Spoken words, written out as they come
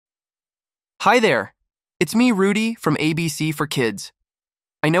Hi there. It's me, Rudy, from ABC for Kids.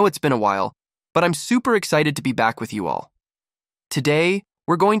 I know it's been a while, but I'm super excited to be back with you all. Today,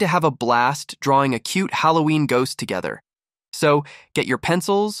 we're going to have a blast drawing a cute Halloween ghost together. So, get your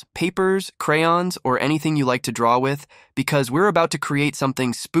pencils, papers, crayons, or anything you like to draw with, because we're about to create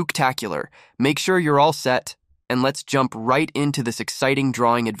something spooktacular. Make sure you're all set, and let's jump right into this exciting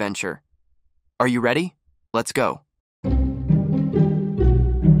drawing adventure. Are you ready? Let's go.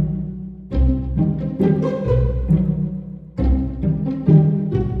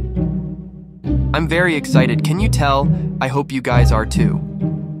 I'm very excited, can you tell? I hope you guys are too.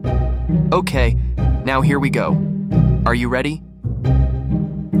 Okay, now here we go. Are you ready?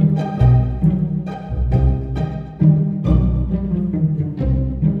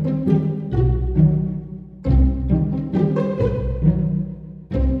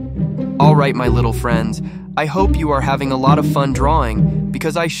 All right, my little friends, I hope you are having a lot of fun drawing,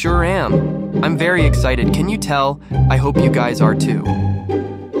 because I sure am. I'm very excited, can you tell? I hope you guys are too.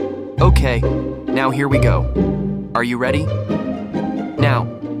 Okay, now here we go. Are you ready? Now,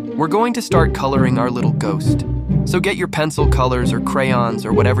 we're going to start coloring our little ghost. So get your pencil colors or crayons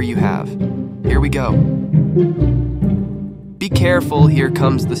or whatever you have. Here we go. Be careful, here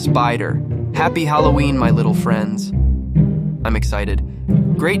comes the spider. Happy Halloween, my little friends. I'm excited.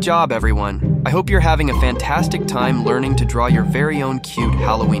 Great job, everyone. I hope you're having a fantastic time learning to draw your very own cute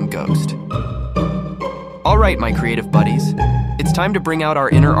Halloween ghost. All right, my creative buddies. It's time to bring out our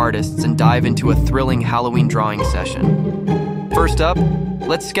inner artists and dive into a thrilling Halloween drawing session. First up,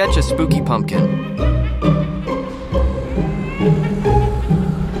 let's sketch a spooky pumpkin.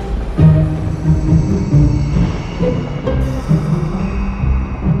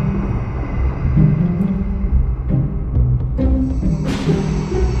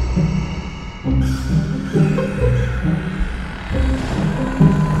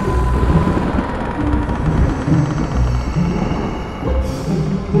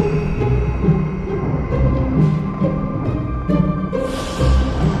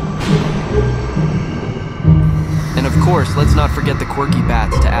 Of course, let's not forget the quirky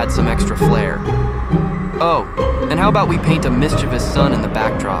bats to add some extra flair. Oh, and how about we paint a mischievous sun in the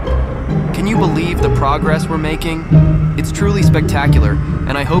backdrop? Can you believe the progress we're making? It's truly spectacular,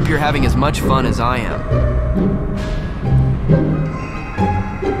 and I hope you're having as much fun as I am.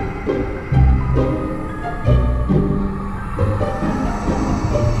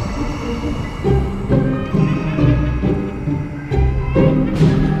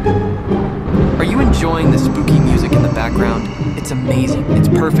 Are you enjoying the spooky music in the background? It's amazing. It's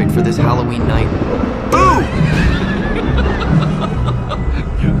perfect for this Halloween night. Boo!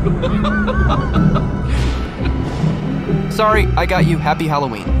 Sorry, I got you. Happy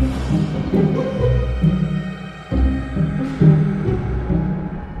Halloween.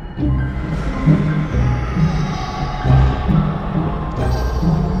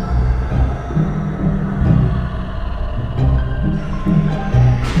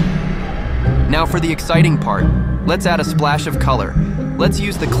 Now for the exciting part, let's add a splash of color. Let's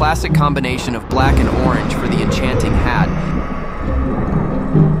use the classic combination of black and orange for the enchanting hat.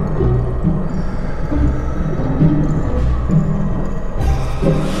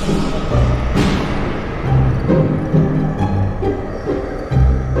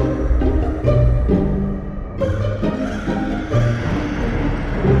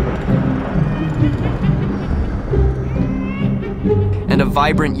 And a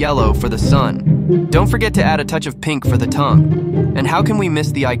vibrant yellow for the sun. Don't forget to add a touch of pink for the tongue. And how can we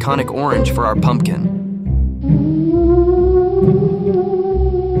miss the iconic orange for our pumpkin?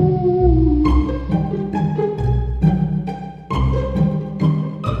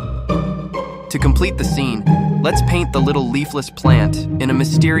 To complete the scene, let's paint the little leafless plant in a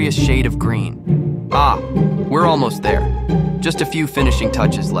mysterious shade of green. Ah, we're almost there. Just a few finishing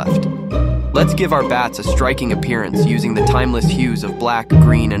touches left. Let's give our bats a striking appearance using the timeless hues of black,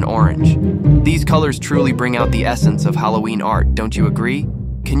 green, and orange. These colors truly bring out the essence of Halloween art, don't you agree?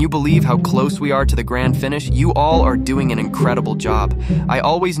 Can you believe how close we are to the grand finish? You all are doing an incredible job. I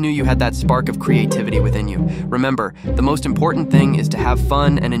always knew you had that spark of creativity within you. Remember, the most important thing is to have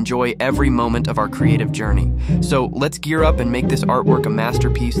fun and enjoy every moment of our creative journey. So let's gear up and make this artwork a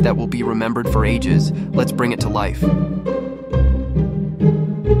masterpiece that will be remembered for ages. Let's bring it to life.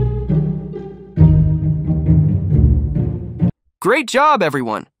 Great job,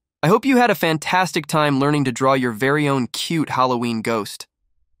 everyone! I hope you had a fantastic time learning to draw your very own cute Halloween ghost.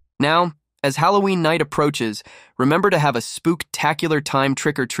 Now, as Halloween night approaches, remember to have a spooktacular time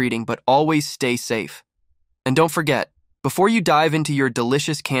trick-or-treating, but always stay safe. And don't forget, before you dive into your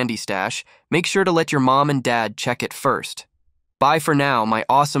delicious candy stash, make sure to let your mom and dad check it first. Bye for now, my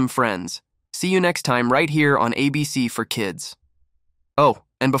awesome friends. See you next time right here on ABC for Kids. Oh,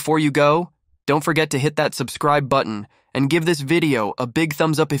 and before you go, don't forget to hit that subscribe button and give this video a big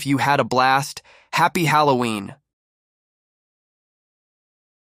thumbs up if you had a blast. Happy Halloween!